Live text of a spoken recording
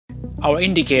Our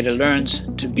indicator learns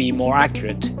to be more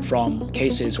accurate from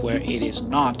cases where it is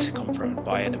not confirmed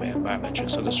by the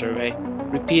biometrics of the survey.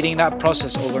 Repeating that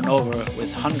process over and over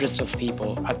with hundreds of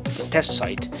people at the test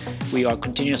site, we are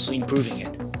continuously improving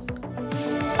it.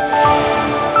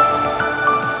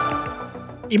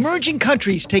 Emerging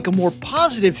countries take a more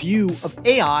positive view of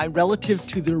AI relative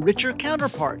to their richer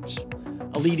counterparts.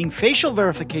 A leading facial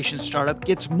verification startup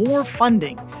gets more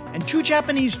funding, and 2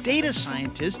 Japanese data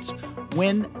scientists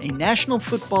win a National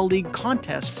Football League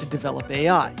contest to develop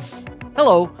AI.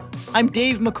 Hello, I'm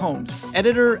Dave McCombs,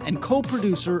 editor and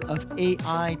co-producer of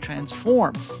AI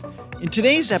Transform. In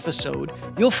today's episode,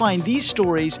 you'll find these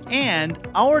stories and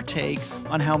our take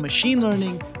on how machine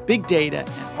learning, big data,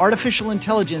 and artificial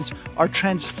intelligence are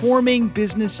transforming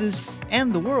businesses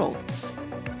and the world.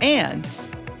 And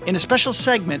in a special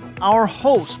segment, our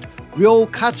host, Ryo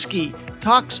Katsuki,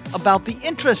 talks about the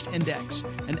Interest Index,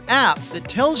 an app that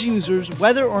tells users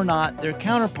whether or not their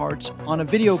counterparts on a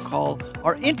video call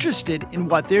are interested in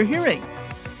what they're hearing.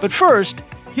 But first,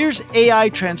 here's AI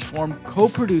Transform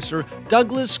co-producer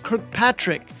Douglas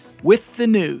Kirkpatrick with the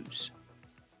news.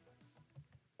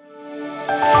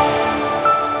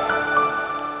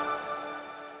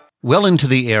 Well into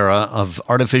the era of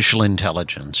artificial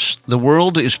intelligence, the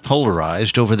world is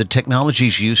polarized over the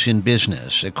technology's use in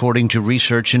business, according to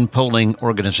research and polling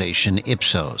organization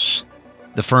Ipsos.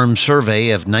 The firm's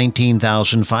survey of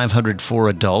 19,504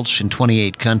 adults in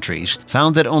 28 countries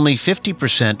found that only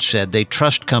 50% said they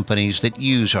trust companies that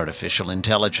use artificial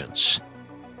intelligence.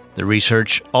 The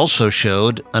research also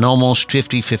showed an almost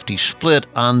 50-50 split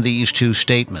on these two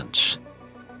statements.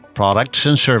 Products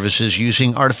and services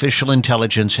using artificial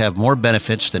intelligence have more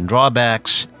benefits than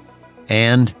drawbacks,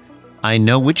 and I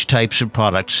know which types of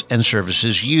products and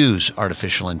services use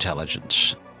artificial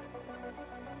intelligence.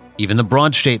 Even the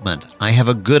broad statement, I have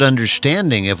a good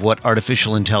understanding of what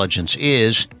artificial intelligence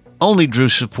is, only drew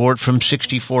support from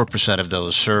 64% of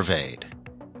those surveyed.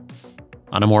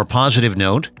 On a more positive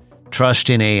note, trust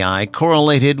in AI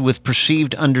correlated with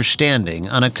perceived understanding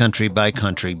on a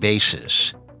country-by-country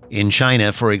basis. In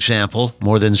China, for example,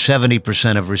 more than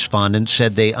 70% of respondents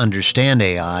said they understand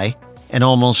AI, and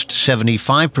almost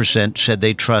 75% said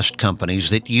they trust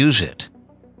companies that use it.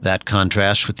 That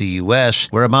contrasts with the US,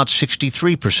 where about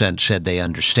 63% said they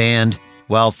understand,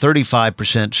 while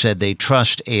 35% said they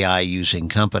trust AI-using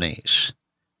companies.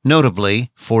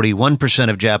 Notably, 41%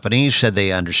 of Japanese said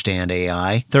they understand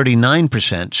AI,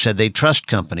 39% said they trust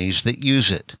companies that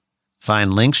use it.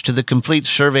 Find links to the complete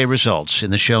survey results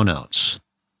in the show notes.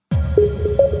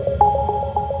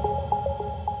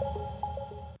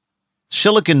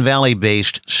 Silicon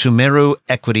Valley-based Sumeru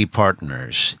Equity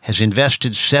Partners has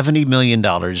invested $70 million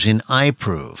in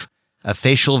iProve, a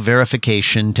facial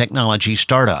verification technology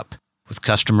startup, with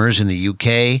customers in the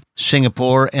UK,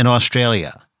 Singapore, and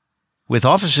Australia. With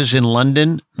offices in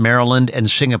London, Maryland, and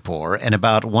Singapore, and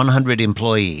about 100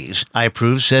 employees,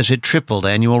 iProve says it tripled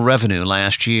annual revenue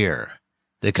last year.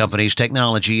 The company's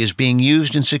technology is being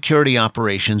used in security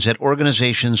operations at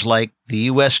organizations like the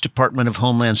U.S. Department of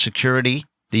Homeland Security,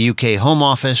 the UK Home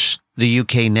Office, the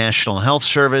UK National Health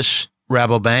Service,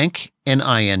 Rabobank, and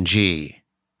ING.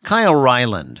 Kyle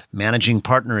Ryland, managing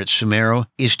partner at Sumeru,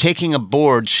 is taking a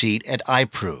board seat at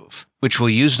iProve, which will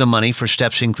use the money for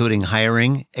steps including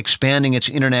hiring, expanding its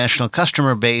international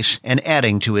customer base, and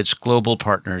adding to its global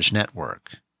partners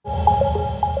network.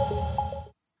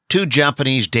 2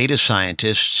 Japanese data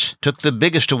scientists took the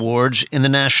biggest awards in the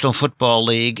National Football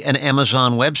League and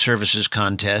Amazon Web Services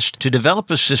contest to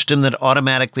develop a system that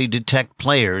automatically detects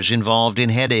players involved in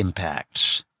head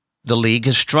impacts. The league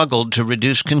has struggled to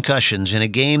reduce concussions in a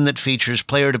game that features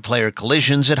player-to-player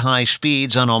collisions at high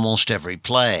speeds on almost every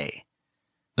play.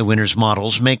 The winners'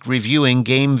 models make reviewing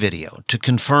game video to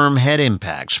confirm head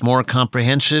impacts more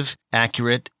comprehensive,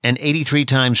 accurate, and 83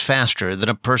 times faster than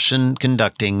a person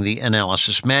conducting the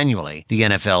analysis manually, the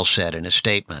NFL said in a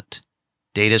statement.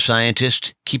 Data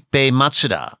scientist Kippei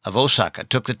Matsuda of Osaka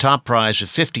took the top prize of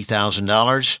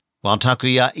 $50,000, while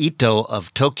Takuya Ito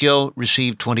of Tokyo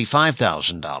received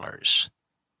 $25,000.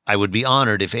 I would be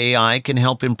honored if AI can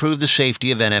help improve the safety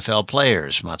of NFL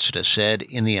players, Matsuda said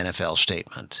in the NFL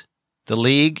statement. The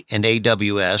league and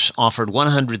AWS offered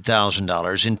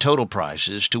 $100,000 in total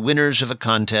prizes to winners of a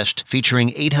contest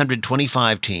featuring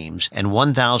 825 teams and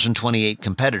 1,028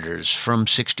 competitors from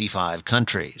 65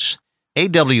 countries.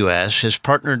 AWS has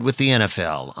partnered with the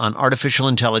NFL on artificial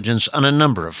intelligence on a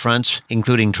number of fronts,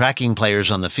 including tracking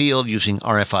players on the field using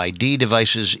RFID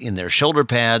devices in their shoulder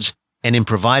pads and in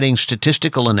providing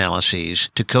statistical analyses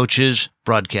to coaches,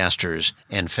 broadcasters,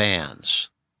 and fans.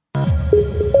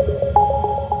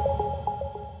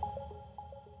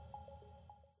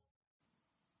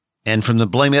 And from the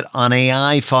Blame It on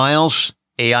AI files,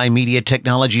 AI Media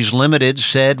Technologies Limited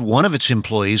said one of its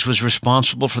employees was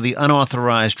responsible for the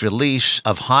unauthorized release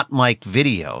of hot mic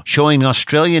video showing an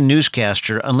Australian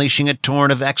newscaster unleashing a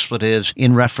torrent of expletives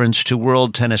in reference to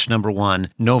world tennis number one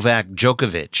Novak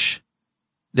Djokovic.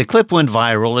 The clip went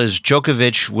viral as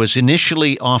Djokovic was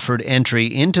initially offered entry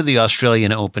into the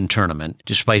Australian Open tournament,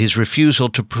 despite his refusal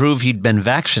to prove he'd been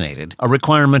vaccinated, a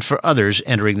requirement for others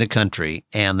entering the country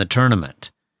and the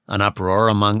tournament. An uproar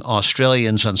among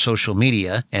Australians on social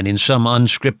media, and in some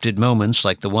unscripted moments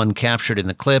like the one captured in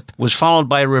the clip, was followed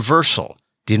by a reversal,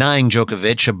 denying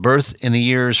Djokovic a berth in the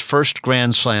year's first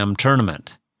Grand Slam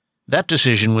tournament. That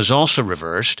decision was also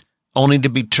reversed, only to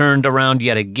be turned around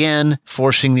yet again,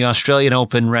 forcing the Australian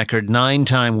Open record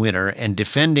 9-time winner and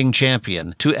defending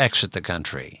champion to exit the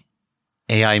country.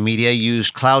 AI Media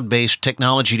used cloud-based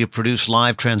technology to produce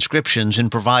live transcriptions and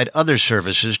provide other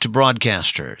services to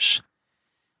broadcasters.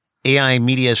 AI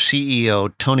Media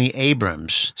CEO Tony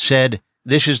Abrams said,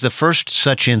 "This is the first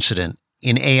such incident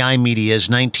in AI Media's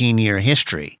 19-year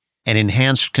history, and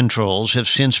enhanced controls have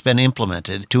since been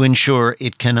implemented to ensure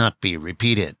it cannot be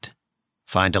repeated."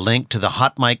 Find a link to the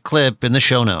hot mic clip in the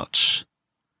show notes.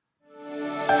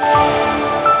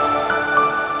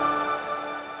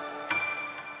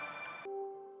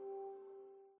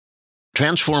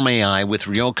 Transform AI with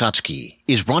Ryo Katsuki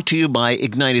is brought to you by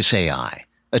Ignitus AI,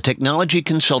 a technology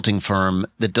consulting firm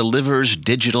that delivers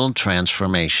digital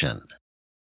transformation.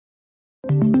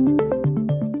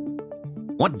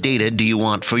 What data do you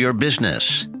want for your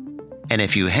business? And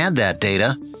if you had that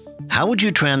data, how would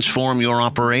you transform your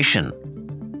operation?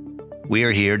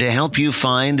 We're here to help you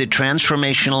find the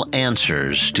transformational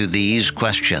answers to these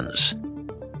questions.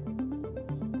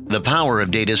 The power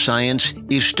of data science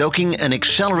is stoking an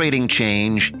accelerating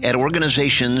change at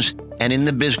organizations and in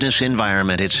the business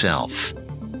environment itself.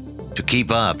 To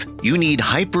keep up, you need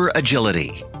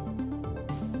hyper-agility.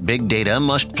 Big data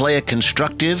must play a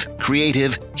constructive,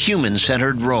 creative,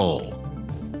 human-centered role.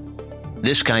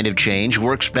 This kind of change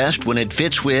works best when it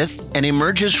fits with and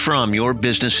emerges from your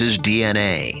business's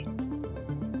DNA.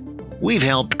 We've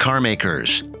helped car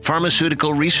makers,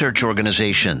 pharmaceutical research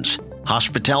organizations,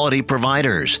 hospitality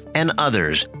providers, and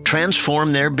others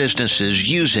transform their businesses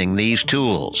using these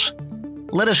tools.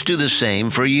 Let us do the same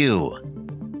for you.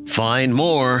 Find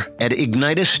more at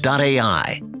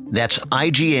ignitus.ai. That's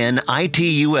ignitus.ai.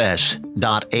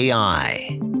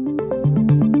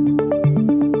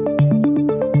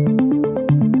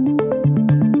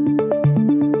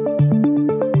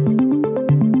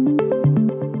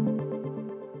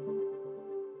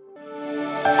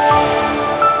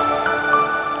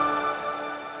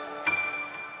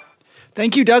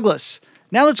 Thank you, Douglas.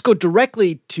 Now let's go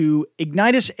directly to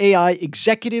Ignitus AI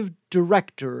Executive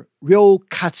Director, Ryo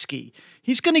Katsuki.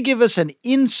 He's going to give us an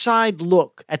inside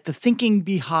look at the thinking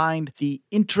behind the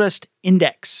Interest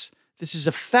Index. This is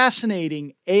a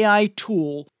fascinating AI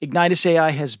tool Ignitus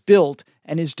AI has built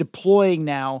and is deploying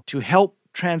now to help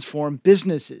transform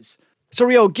businesses. So,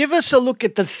 Ryo, give us a look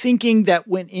at the thinking that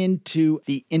went into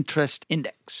the Interest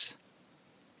Index.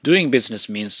 Doing business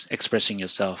means expressing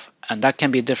yourself, and that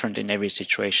can be different in every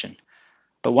situation.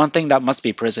 But one thing that must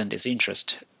be present is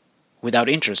interest. Without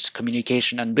interest,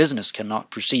 communication and business cannot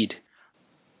proceed.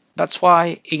 That's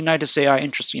why Ignitus AI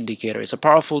Interest Indicator is a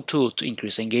powerful tool to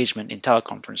increase engagement in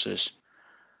teleconferences.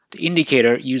 The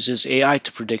indicator uses AI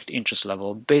to predict interest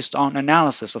level based on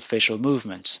analysis of facial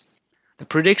movements. The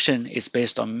prediction is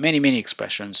based on many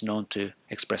expressions known to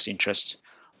express interest.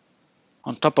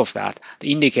 On top of that,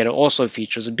 the indicator also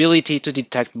features ability to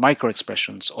detect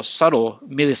microexpressions or subtle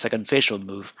millisecond facial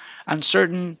move and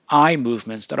certain eye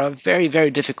movements that are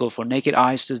very difficult for naked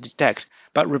eyes to detect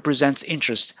but represents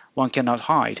interest one cannot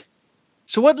hide.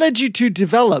 So what led you to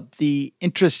develop the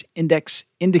Interest Index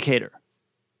indicator?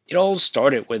 It all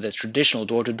started with the traditional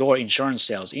door-to-door insurance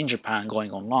sales in Japan going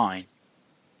online.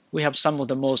 We have some of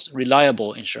the most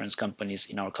reliable insurance companies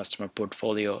in our customer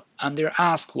portfolio, and their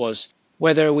ask was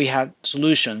whether we had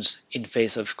solutions in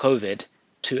face of COVID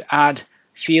to add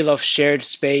feel of shared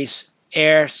space,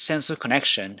 air, sense of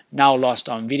connection, now lost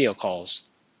on video calls.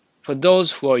 For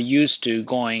those who are used to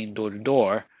going door to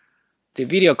door, the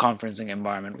video conferencing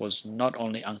environment was not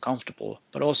only uncomfortable,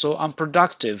 but also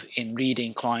unproductive in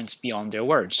reading clients beyond their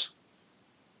words.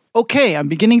 Okay, I'm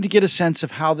beginning to get a sense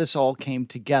of how this all came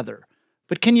together.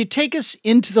 But can you take us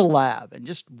into the lab and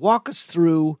just walk us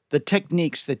through the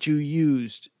techniques that you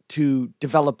used to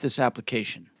develop this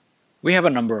application? We have a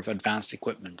number of advanced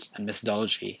equipment and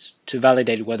methodologies to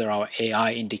validate whether our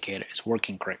AI indicator is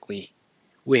working correctly.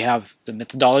 We have the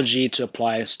methodology to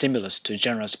apply a stimulus to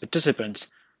generous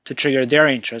participants to trigger their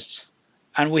interests,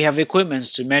 And we have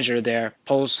equipments to measure their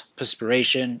pulse,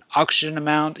 perspiration, oxygen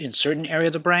amount in certain areas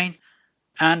of the brain,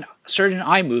 and certain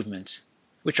eye movements,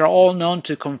 which are all known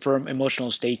to confirm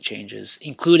emotional state changes,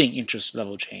 including interest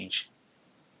level change.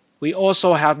 We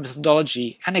also have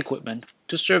methodology and equipment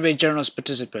to survey generalist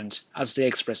participants as they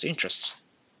express interests.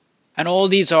 And all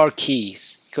these are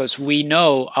keys because we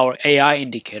know our AI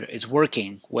indicator is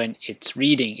working when its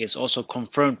reading is also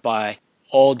confirmed by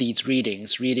all these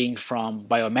readings, reading from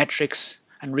biometrics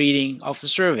and reading of the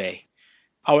survey.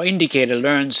 Our indicator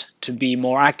learns to be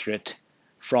more accurate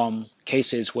from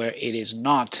cases where it is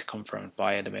not confirmed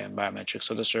by the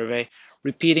biometrics of the survey.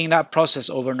 Repeating that process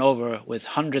over and over with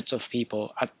hundreds of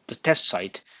people at the test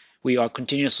site, we are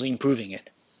continuously improving it.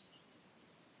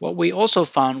 What we also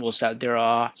found was that there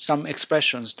are some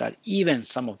expressions that even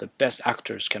some of the best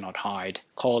actors cannot hide,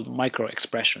 called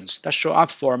micro-expressions, that show up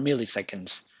for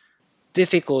milliseconds,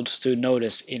 difficult to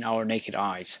notice in our naked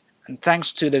eyes. And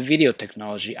thanks to the video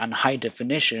technology and high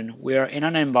definition, we are in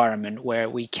an environment where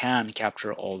we can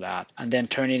capture all that and then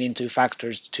turn it into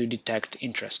factors to detect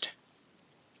interest.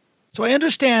 So I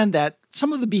understand that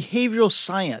some of the behavioral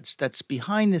science that's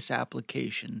behind this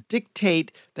application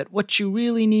dictate that what you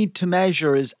really need to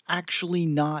measure is actually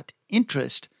not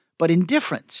interest, but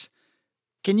indifference.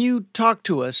 Can you talk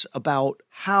to us about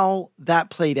how that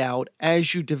played out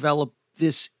as you developed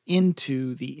this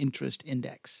into the interest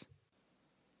index?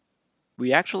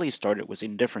 We actually started with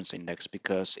indifference index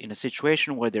because in a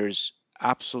situation where there's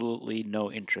absolutely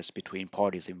no interest between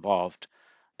parties involved,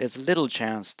 there's little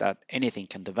chance that anything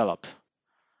can develop.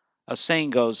 As saying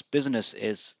goes, business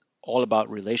is all about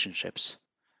relationships.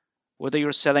 Whether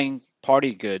you're selling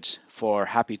party goods for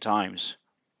happy times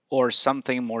or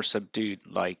something more subdued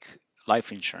like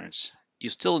life insurance, you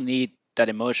still need that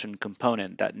emotion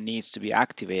component that needs to be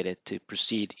activated to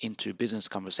proceed into business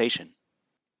conversation.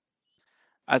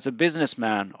 As a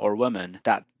businessman or woman,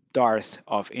 that dearth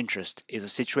of interest is a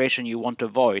situation you want to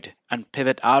avoid and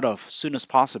pivot out of soon as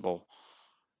possible.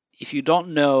 If you don't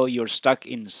know you're stuck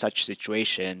in such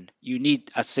situation, you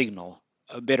need a signal.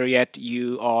 Better yet,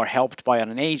 you are helped by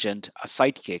an agent, a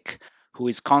sidekick, who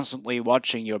is constantly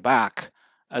watching your back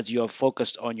as you are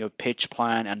focused on your pitch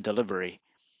plan and delivery.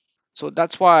 So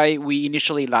that's why we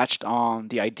initially latched on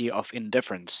the idea of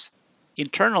indifference.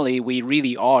 Internally, we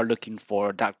really are looking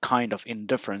for that kind of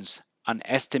indifference and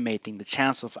estimating the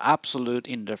chance of absolute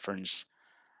indifference.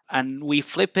 And we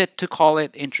flip it to call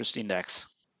it interest index.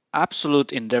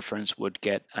 Absolute indifference would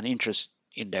get an interest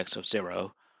index of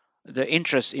 0. The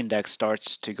interest index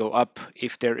starts to go up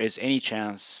if there is any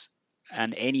chance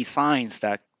and any signs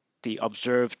that the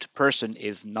observed person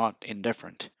is not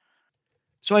indifferent.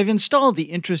 So I've installed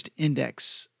the interest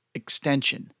index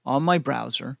extension on my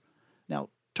browser. Now,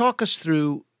 talk us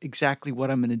through exactly what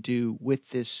I'm going to do with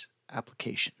this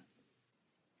application.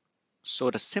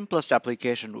 So the simplest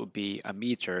application would be a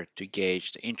meter to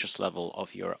gauge the interest level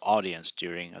of your audience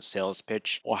during a sales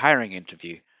pitch or hiring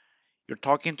interview. You're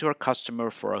talking to a customer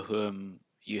for whom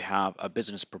you have a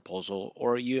business proposal,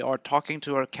 or you are talking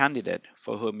to a candidate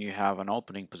for whom you have an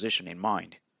opening position in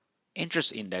mind.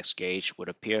 Interest index gauge would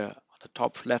appear on the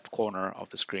top left corner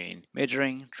of the screen,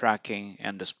 measuring, tracking,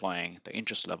 and displaying the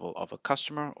interest level of a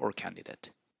customer or candidate.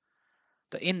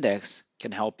 The index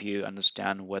can help you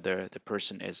understand whether the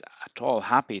person is at all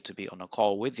happy to be on a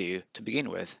call with you to begin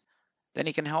with. Then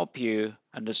it can help you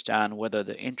understand whether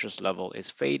the interest level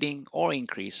is fading or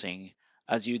increasing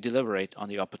as you deliberate on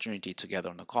the opportunity to get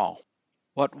on the call.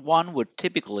 What one would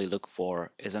typically look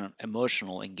for is an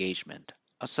emotional engagement,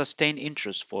 a sustained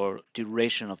interest for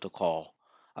duration of the call,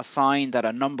 a sign that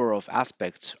a number of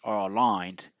aspects are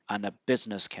aligned and a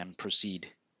business can proceed.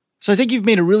 So I think you've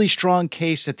made a really strong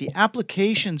case that the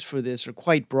applications for this are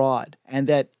quite broad and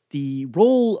that the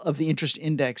role of the interest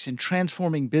index in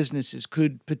transforming businesses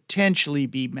could potentially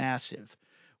be massive.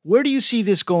 Where do you see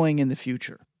this going in the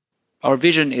future? Our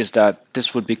vision is that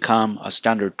this would become a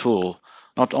standard tool,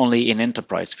 not only in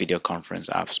enterprise video conference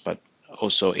apps, but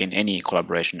also in any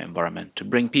collaboration environment to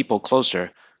bring people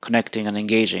closer, connecting and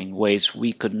engaging ways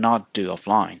we could not do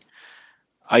offline.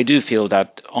 I do feel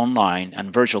that online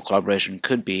and virtual collaboration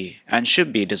could be and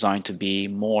should be designed to be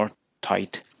more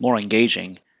tight, more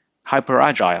engaging, hyper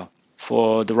agile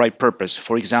for the right purpose.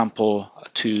 For example,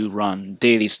 to run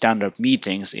daily stand-up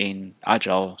meetings in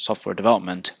agile software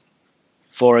development.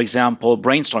 For example,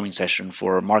 brainstorming session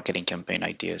for marketing campaign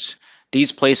ideas.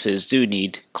 These places do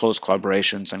need close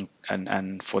collaborations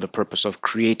and for the purpose of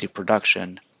creative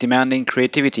production, demanding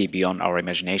creativity beyond our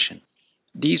imagination.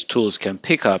 These tools can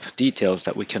pick up details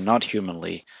that we cannot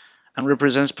humanly and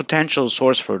represents potential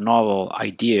source for novel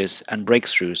ideas and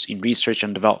breakthroughs in research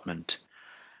and development.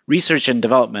 Research and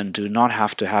development do not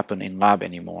have to happen in lab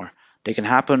anymore. They can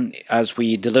happen as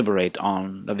we deliberate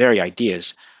on the very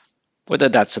ideas, whether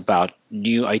that's about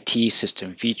new IT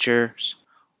system features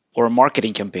or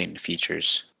marketing campaign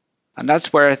features. And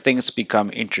that's where things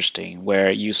become interesting,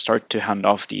 where you start to hand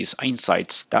off these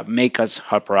insights that make us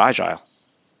hyper agile.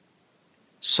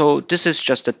 So this is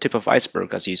just the tip of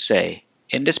iceberg, as you say.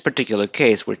 In this particular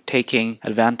case, we're taking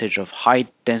advantage of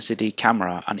high-density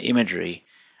camera and imagery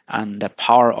and the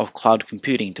power of cloud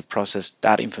computing to process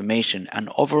that information and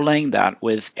overlaying that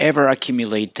with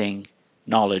ever-accumulating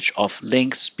knowledge of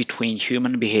links between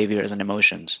human behaviors and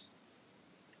emotions.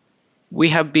 We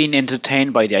have been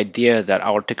entertained by the idea that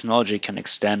our technology can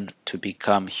extend to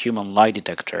become human lie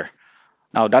detector.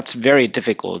 Now that's a very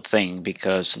difficult thing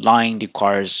because lying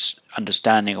requires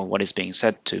understanding of what is being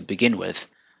said to begin with.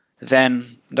 Then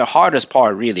the hardest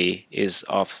part really is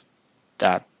of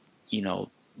that,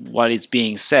 what is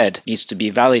being said needs to be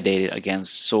validated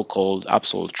against so-called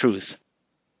absolute truth.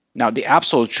 Now the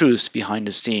absolute truth behind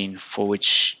the scene, for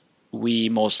which we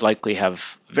most likely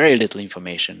have very little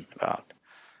information about.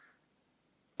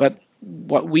 But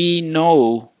what we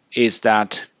know is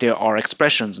that there are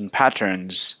expressions and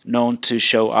patterns known to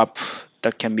show up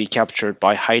that can be captured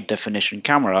by high-definition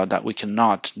camera that we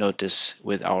cannot notice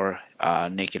with our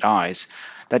naked eyes,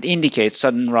 that indicate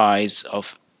sudden rise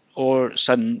of or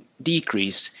sudden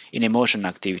decrease in emotion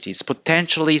activities,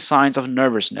 potentially signs of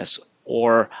nervousness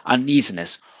or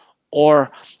uneasiness,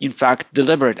 or in fact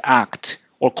deliberate act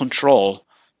or control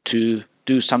to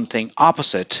do something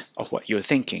opposite of what you're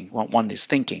thinking, what one is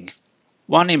thinking.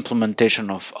 One implementation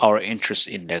of our interest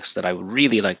index that I would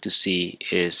really like to see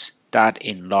is that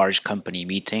in large company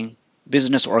meeting,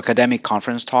 business or academic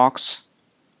conference talks,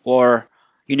 or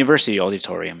university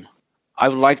auditorium. I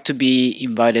would like to be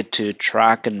invited to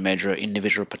track and measure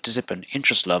individual participant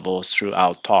interest levels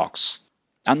throughout talks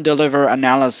and deliver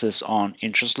analysis on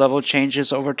interest level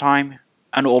changes over time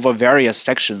and over various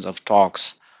sections of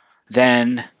talks.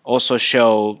 Then also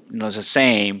show the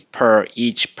same per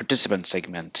each participant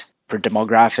segment, per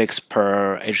demographics,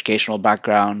 per educational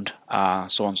background,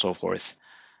 so on and so forth.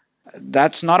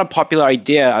 That's not a popular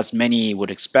idea as many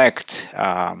would expect.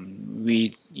 I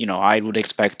would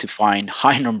expect to find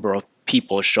high number of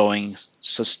people showing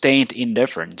sustained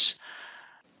indifference.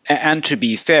 And to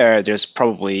be fair, there's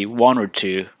probably one or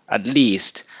two, at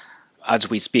least, as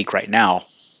we speak right now.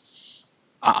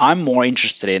 I'm more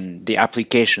interested in the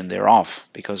application thereof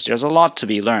because there's a lot to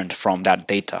be learned from that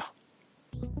data.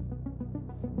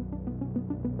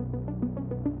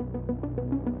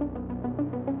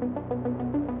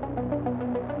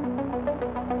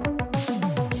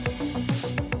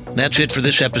 That's it for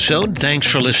this episode. Thanks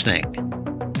for listening.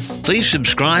 Please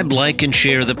subscribe, like, and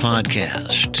share the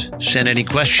podcast. Send any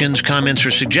questions, comments,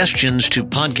 or suggestions to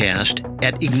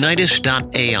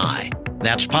podcast@ignitus.ai.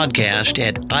 That's podcast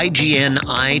at ignitus.ai.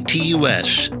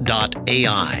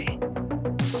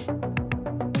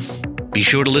 Be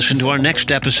sure to listen to our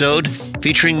next episode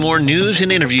featuring more news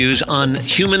and interviews on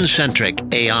human-centric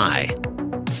AI.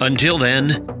 Until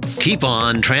then, keep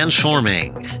on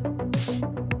transforming.